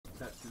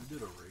Tattoo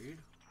did a raid.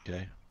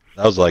 Okay.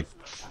 That was like...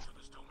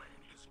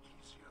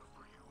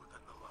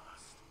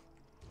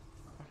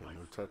 I didn't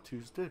know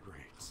tattoos did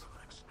raids.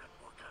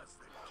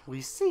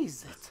 We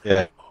seize it.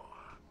 Yeah.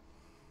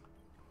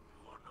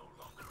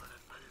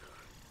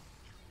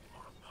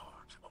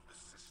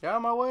 Get out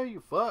of my way,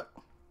 you fuck.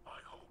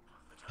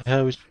 How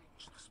are we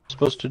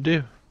supposed to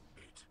do?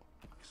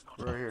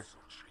 Right here.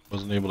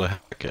 Wasn't able to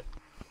hack it.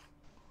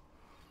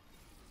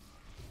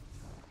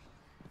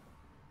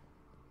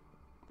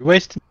 You're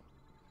wasting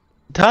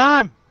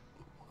time.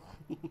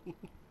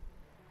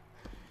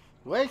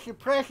 Waste your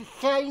precious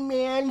time,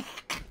 man.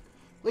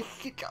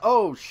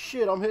 Oh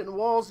shit, I'm hitting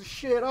walls and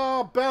shit.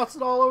 Oh,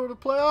 bouncing all over the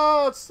place.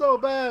 Oh, it's so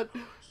bad.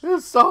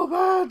 It's so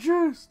bad,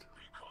 Juiced.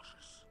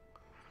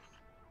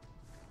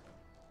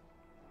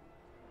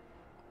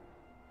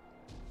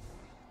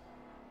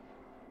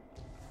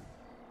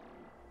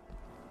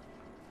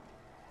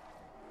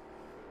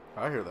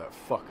 I hear that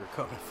fucker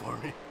coming for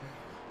me.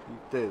 You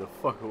stay the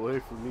fuck away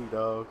from me,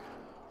 dog.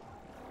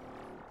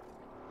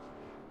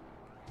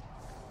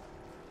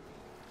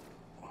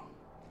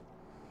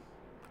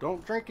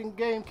 Don't drink in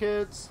game,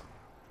 kids.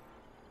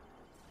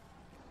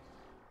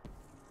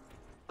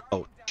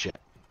 Oh, shit.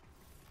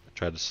 I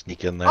tried to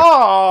sneak in there.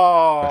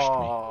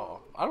 Oh!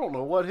 I don't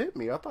know what hit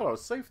me. I thought I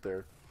was safe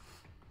there.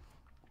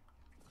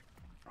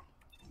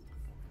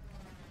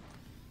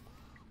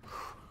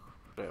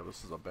 Damn,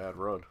 this is a bad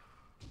run.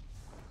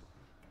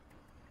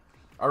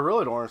 I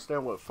really don't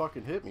understand what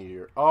fucking hit me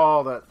here.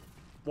 Oh, that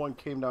one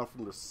came down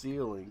from the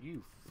ceiling.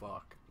 You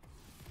fuck.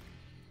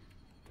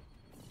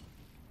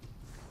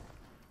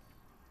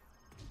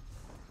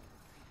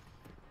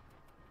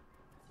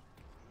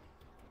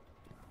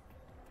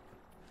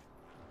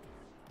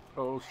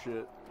 Oh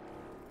shit.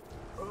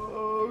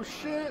 Oh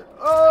shit.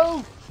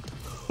 Oh!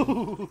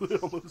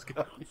 It almost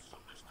got me.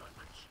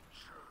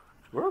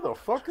 Where the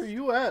fuck are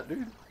you at,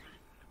 dude?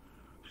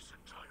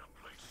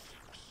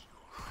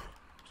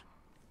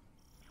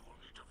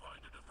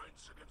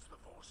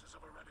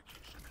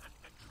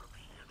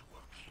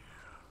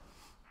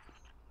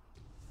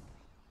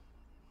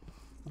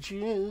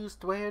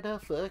 Juiced, where the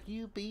fuck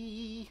you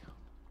be?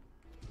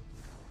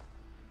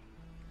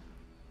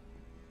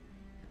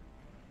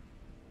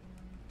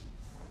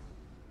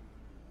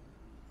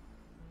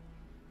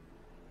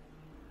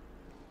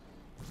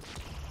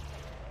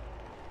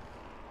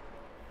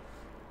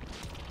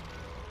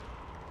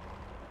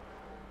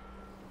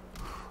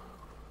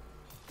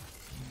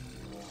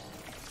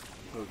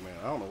 Look, man,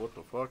 I don't know what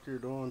the fuck you're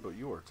doing, but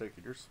you are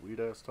taking your sweet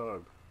ass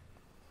time.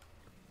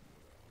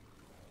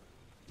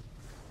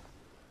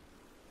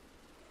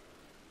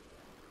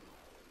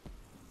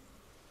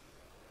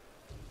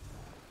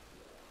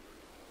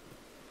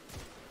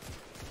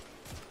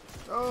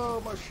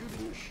 Oh, my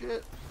shooting is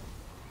shit.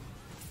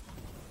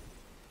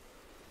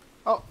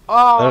 Oh,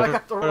 I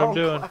got the wrong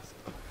class.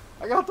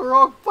 I got the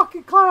wrong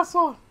fucking class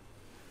on.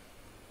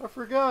 I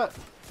forgot.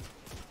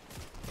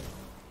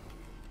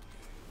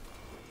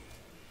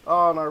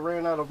 Oh, and I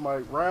ran out of my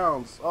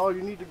rounds. Oh,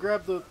 you need to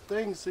grab the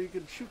thing so you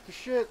can shoot the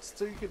shits,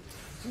 so you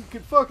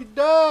can fucking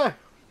die.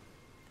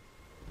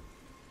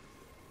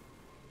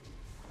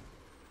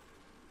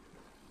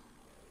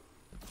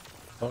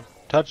 Don't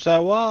touch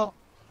that wall.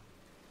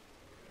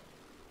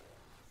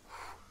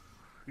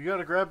 You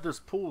gotta grab this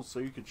pool so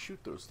you can shoot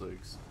those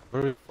things. What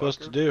are we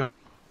supposed to do?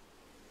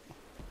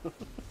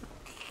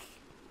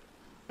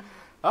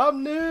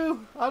 I'm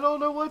new. I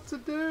don't know what to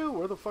do.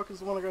 Where the fuck is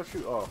the one I gotta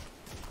shoot? Oh.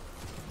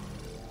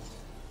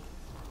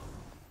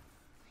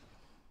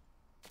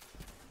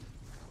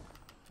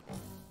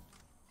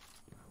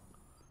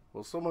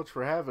 Well, so much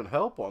for having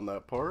help on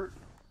that part.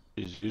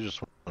 You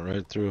just went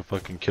right through a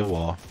fucking kill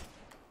wall.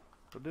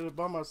 I did it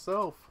by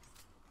myself.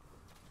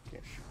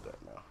 Can't shoot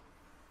that now.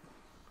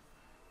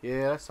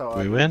 Yeah, that's how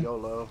I win?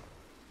 YOLO.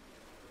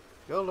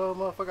 YOLO,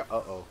 motherfucker.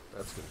 Uh-oh.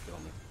 That's gonna kill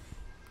me.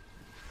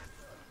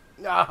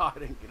 Nah, I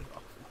didn't get it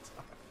off in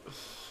time.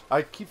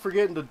 I keep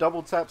forgetting to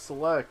double tap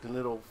select and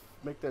it'll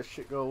make that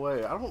shit go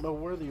away. I don't know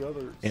where the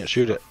other... Can't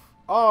shoot it.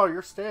 Oh,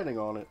 you're standing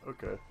on it.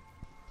 Okay.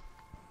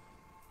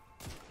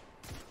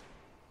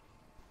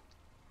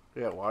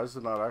 Yeah, why is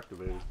it not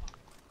activated?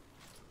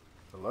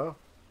 Hello?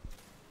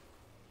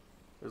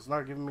 It's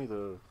not giving me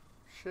the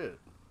shit.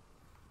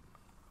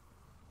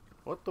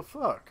 What the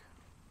fuck?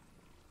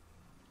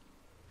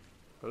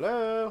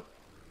 Hello?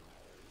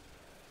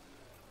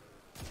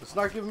 It's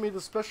not giving me the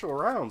special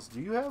rounds.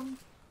 Do you have them?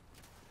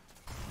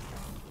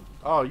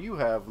 Oh, you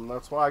have them.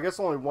 That's why. I guess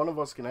only one of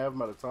us can have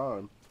them at a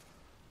time.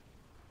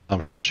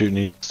 I'm shooting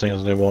these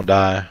things and they won't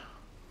die.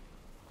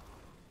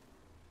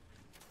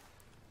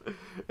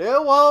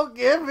 It won't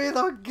give me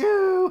the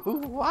goo.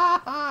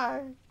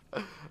 Why?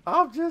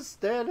 I'm just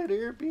standing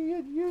here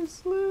being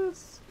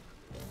useless.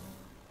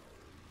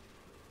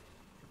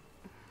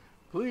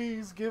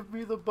 Please give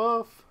me the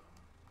buff.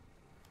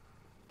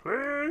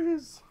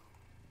 Please.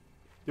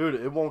 Dude,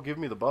 it won't give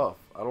me the buff.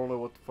 I don't know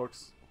what the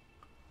fuck's...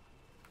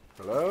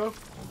 Hello?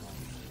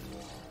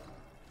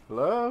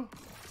 Hello?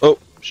 Oh,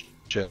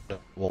 shit.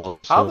 Well,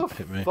 How so the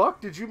hit me.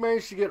 fuck did you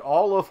manage to get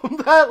all of them?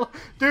 That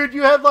dude,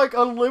 you had like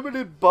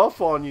unlimited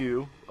buff on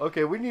you.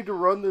 Okay, we need to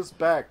run this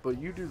back, but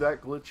you do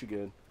that glitch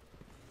again.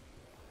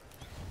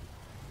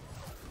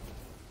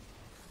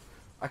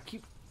 I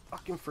keep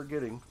fucking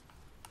forgetting.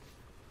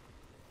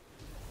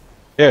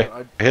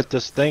 Here, hit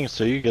this thing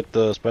so you get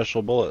the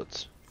special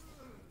bullets.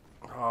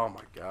 Oh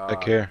my god.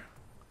 Back here.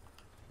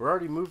 We're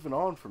already moving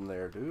on from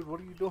there, dude. What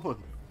are you doing?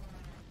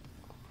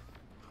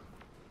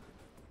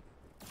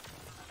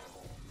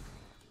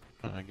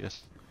 I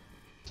guess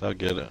I'll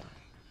get it.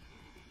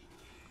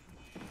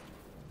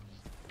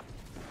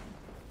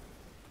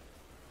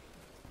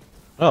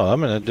 Oh,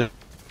 I'm in a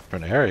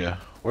different area.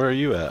 Where are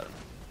you at?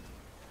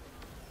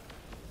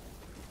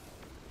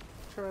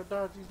 Try to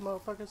dodge these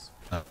motherfuckers.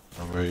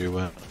 Where are you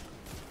at?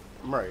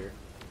 I'm right here.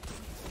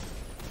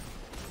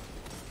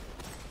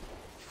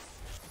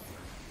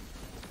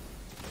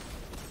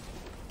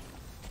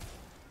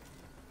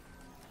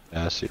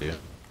 Yeah, I see you.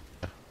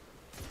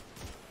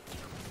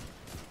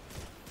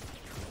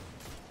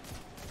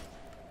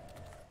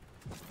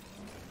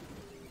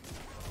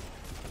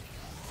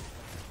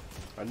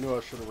 I knew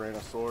I should have ran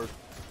a sword.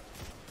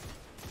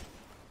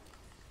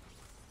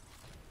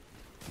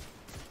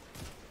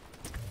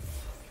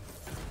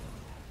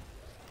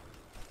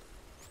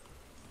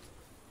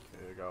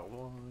 Okay, I got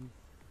one.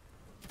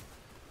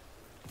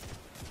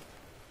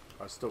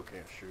 I still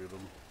can't shoot him.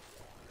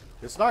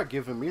 It's not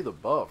giving me the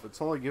buff.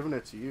 It's only giving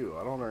it to you.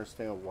 I don't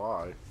understand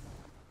why.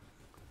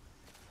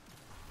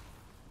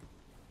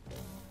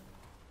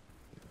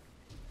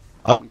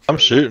 I'm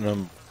shooting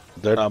them.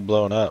 They're not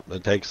blowing up.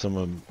 It takes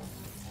them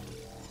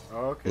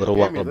okay, a little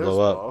while to blow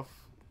up. Buff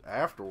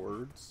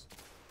afterwards.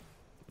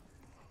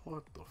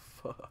 What the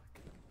fuck?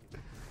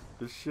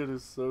 This shit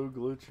is so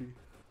glitchy.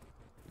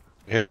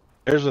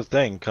 Here's the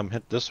thing. Come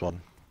hit this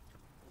one.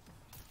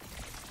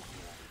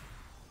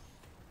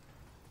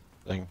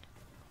 Thing.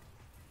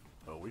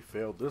 Oh, we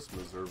failed this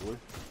miserably.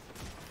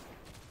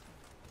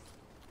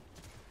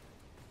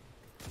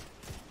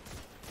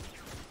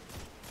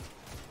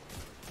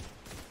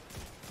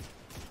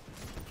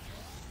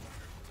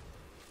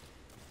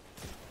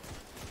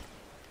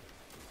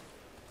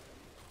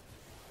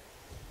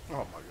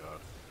 Oh my god.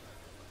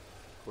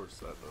 Of course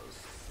that does.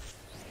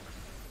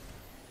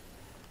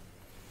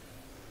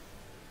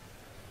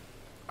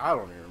 I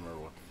don't even remember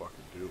what the fuck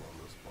to do on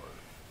this part.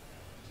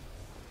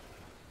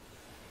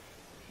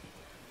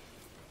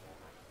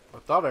 I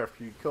thought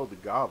after you killed the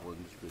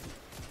goblins, you could...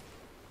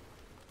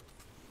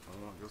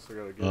 Oh, I guess I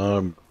gotta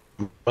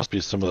get... Must be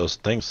some of those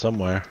things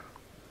somewhere.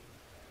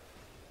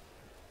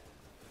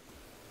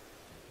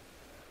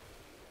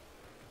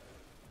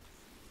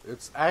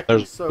 It's acting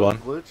There's so one.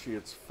 glitchy,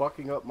 it's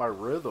fucking up my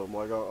rhythm.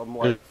 Like, I'm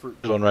like...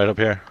 There's one right up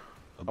here.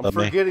 I'm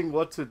forgetting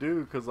what to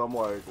do, because I'm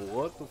like,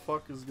 what the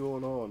fuck is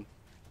going on?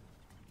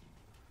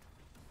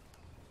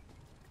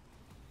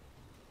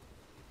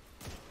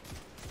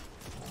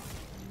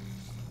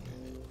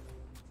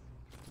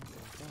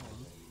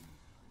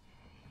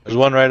 There's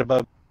one right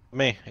above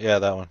me. Yeah,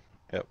 that one.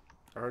 Yep.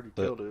 I already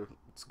killed it.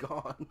 It's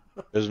gone.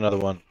 There's another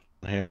one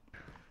here.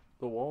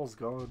 The wall's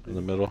gone, dude. In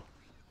the middle.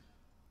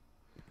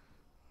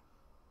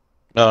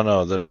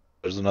 No,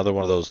 there's another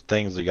one of those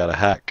things you gotta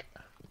hack.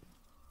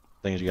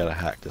 Things you gotta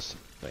hack this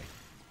thing.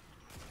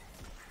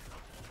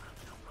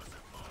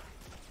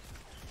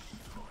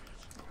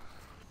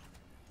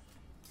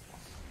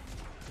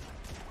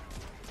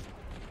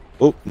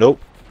 Oh,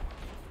 nope.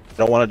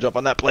 Don't want to jump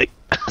on that plate.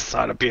 I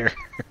saw it up here.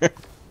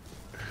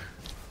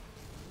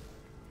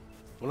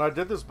 When I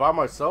did this by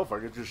myself, I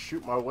could just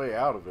shoot my way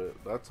out of it.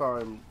 That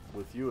time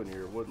with you in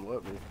here, it wouldn't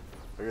let me.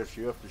 I guess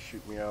you have to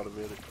shoot me out of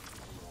it.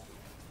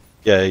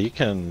 Yeah, you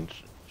can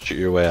shoot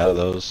your way out of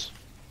those.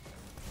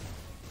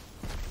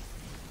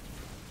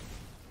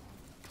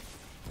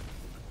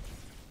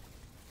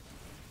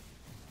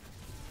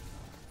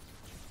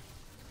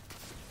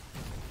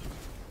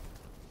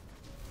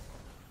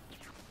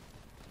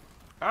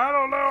 I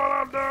don't know what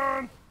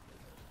I'm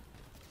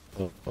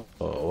doing.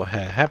 Oh, what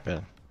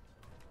happened?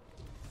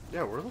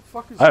 Yeah, where the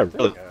fuck is I the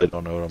really thing at?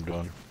 don't know what I'm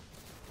doing.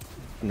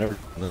 I've never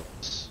done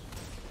this.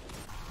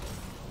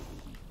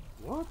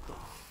 What the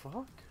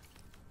fuck?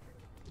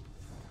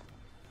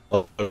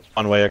 Oh, there's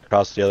one way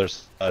across the other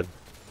side.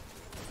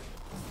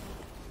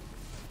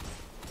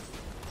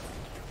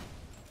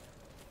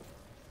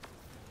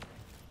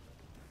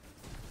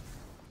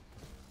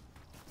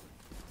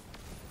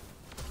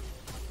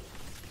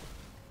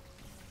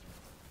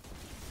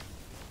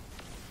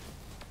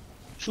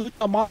 Shoot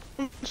the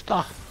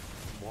monster!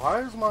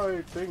 Why is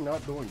my thing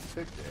not doing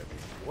tick damage?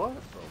 What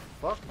the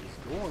fuck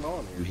is going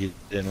on here? He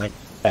didn't like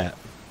that.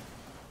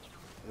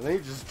 And then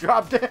he just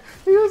dropped dead.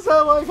 He was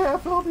at like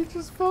half health, he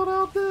just fell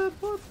down dead.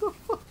 What the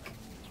fuck?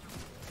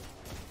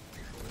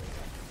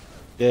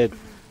 Dead.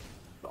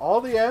 All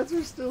the ads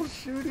are still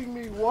shooting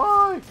me.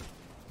 Why?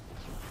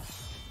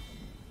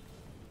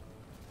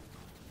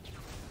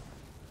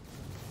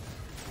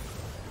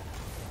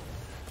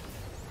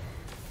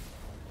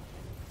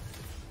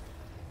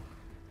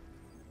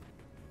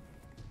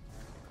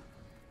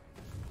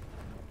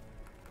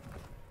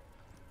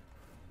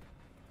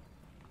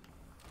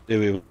 Did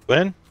we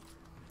win?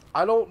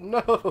 I don't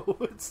know.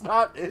 It's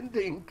not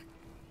ending.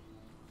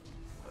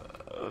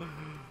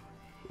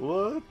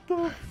 What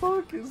the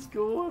fuck is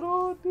going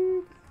on,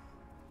 dude?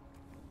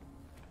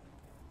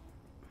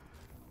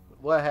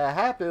 What had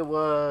happened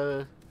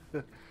was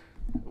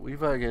we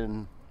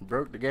fucking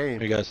broke the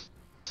game. You guys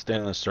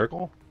stand in a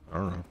circle? I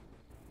don't know.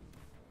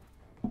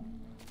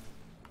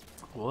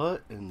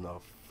 What in the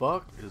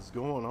fuck is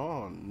going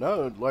on?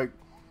 No, like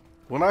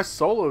when I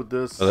soloed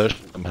this. Oh, there's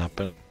something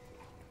happened.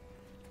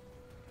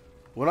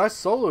 When I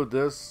soloed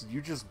this,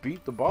 you just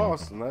beat the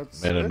boss, and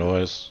that's Made a it.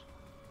 noise.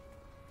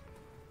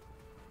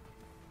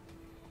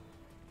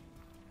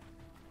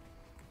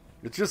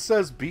 It just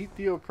says beat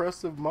the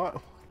oppressive mind.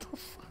 What the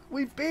fuck?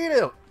 We beat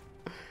him!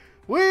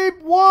 We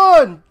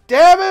won!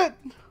 Damn it!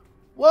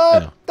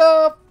 What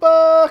the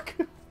fuck?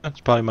 That's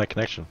probably my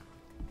connection.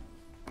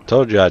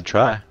 Told you I'd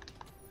try.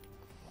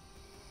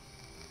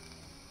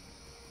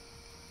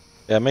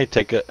 Yeah, it may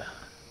take a...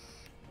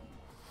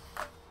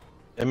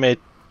 It may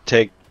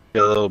take a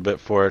little bit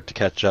for it to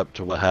catch up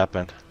to what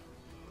happened.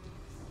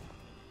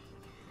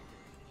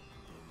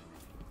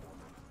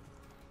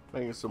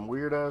 Making some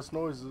weird ass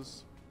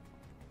noises.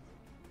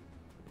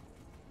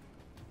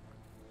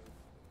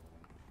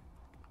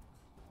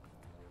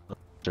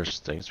 There's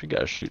things we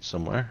gotta shoot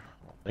somewhere.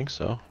 I don't think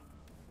so.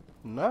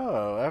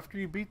 No, after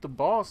you beat the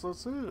boss,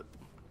 that's it.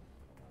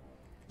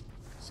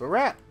 So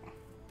wrap.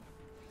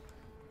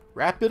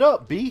 Wrap it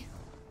up, B.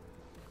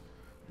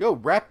 Yo,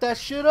 wrap that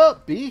shit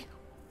up, B.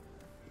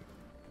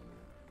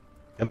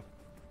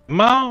 Come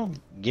on,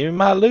 give me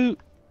my loot.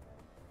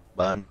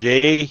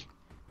 Bungie.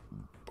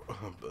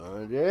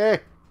 Bungie.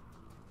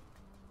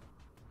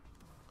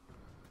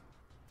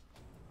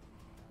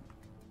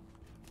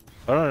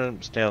 I don't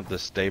understand what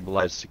this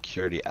stabilized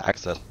security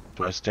access.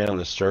 When I stand in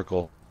the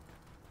circle,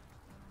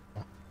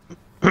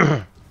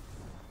 what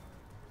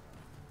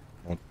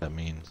that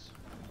means.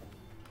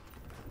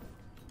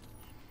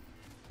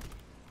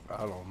 I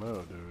don't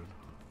know, dude.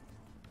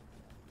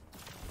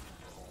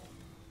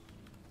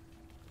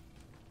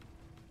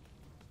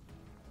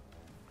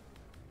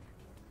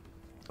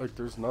 Like,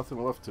 there's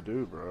nothing left to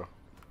do, bro.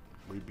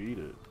 We beat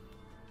it.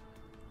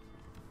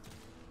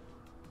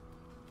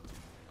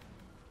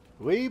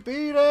 We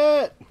beat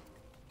it!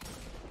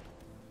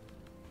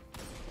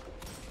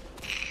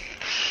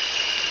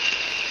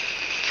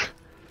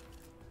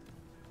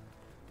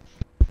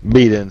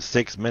 Beat it in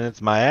 6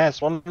 minutes. My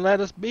ass won't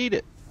let us beat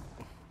it.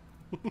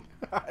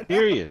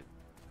 Period.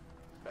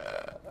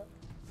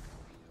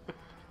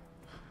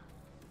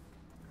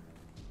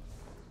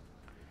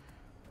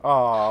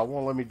 Aw, it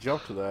won't let me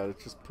jump to that. It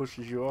just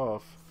pushes you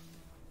off.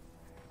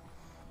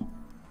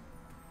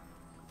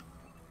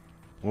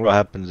 What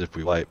happens if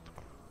we wipe?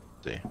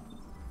 See.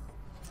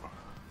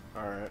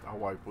 Alright, I'll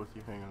wipe with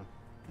you. Hang on.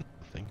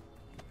 Nothing.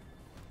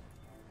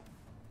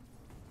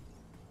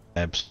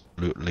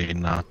 Absolutely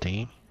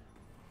nothing.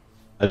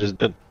 I just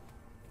did.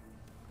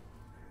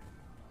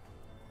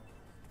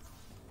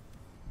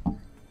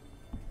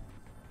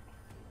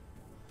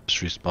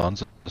 Just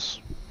respawns us.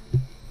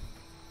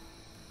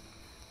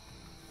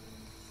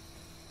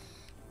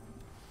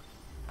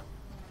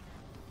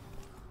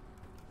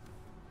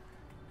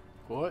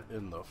 What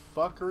in the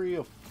fuckery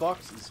of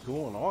fucks is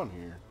going on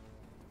here?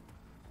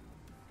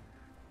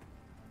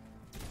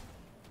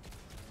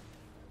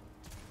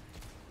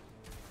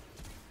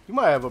 You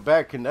might have a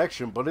bad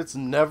connection, but it's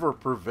never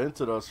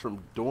prevented us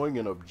from doing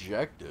an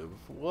objective.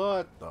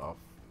 What the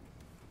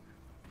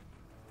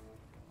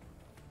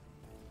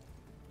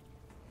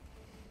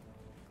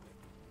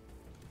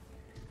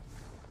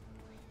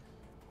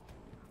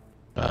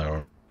I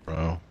don't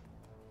know.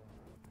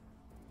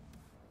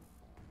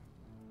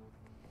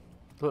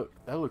 Look,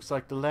 that looks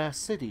like the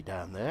last city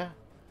down there.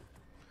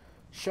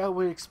 Shall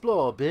we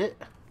explore a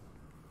bit?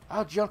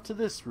 I'll jump to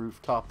this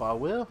rooftop, I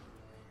will.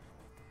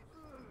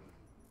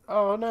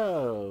 Oh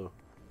no,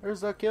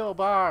 there's a kill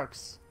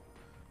box.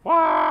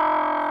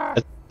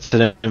 What? It's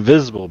an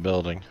invisible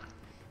building.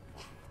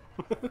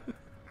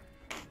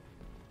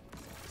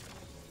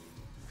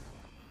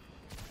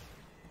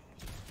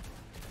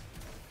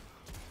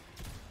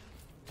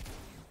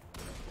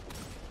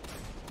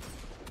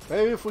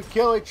 Maybe if we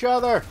kill each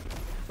other.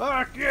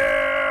 Fuck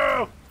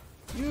you!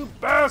 You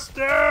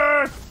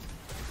bastard!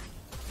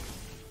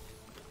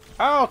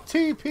 I'll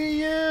TP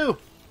you!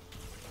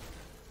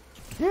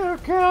 You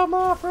killed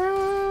my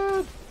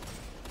friend!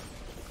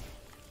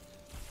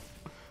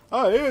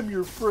 I am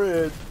your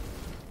friend.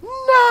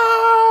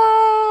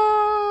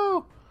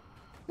 No!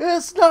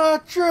 It's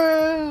not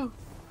true!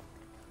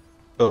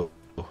 Oh,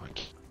 I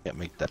can't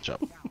make that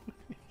jump.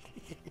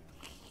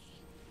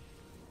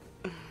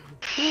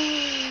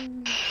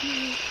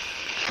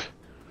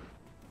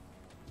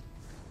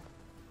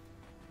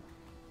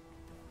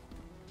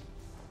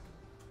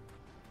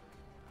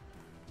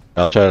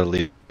 I'll try to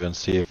leave and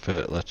see if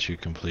it lets you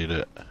complete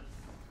it.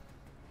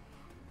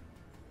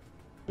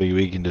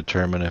 We can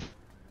determine if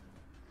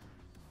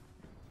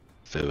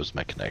it was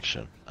my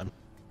connection.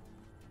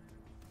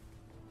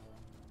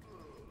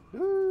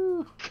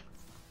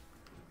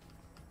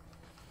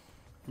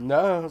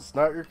 No, it's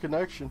not your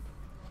connection.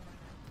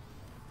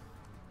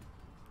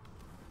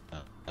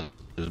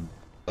 It's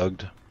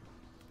bugged.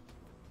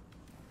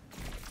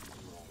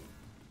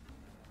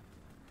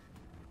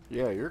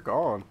 Yeah, you're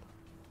gone.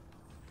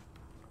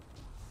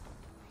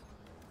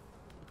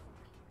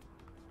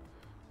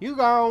 You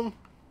gone.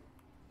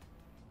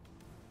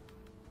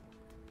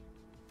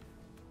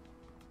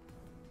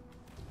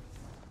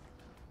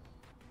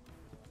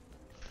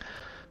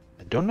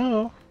 I don't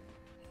know.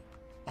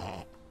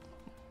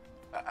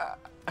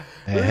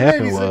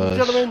 Ladies and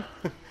gentlemen,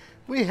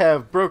 we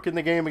have broken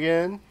the game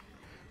again.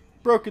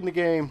 Broken the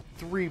game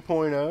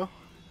 3.0.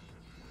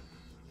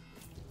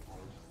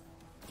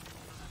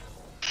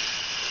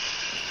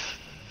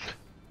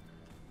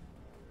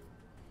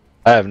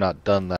 I have not done that.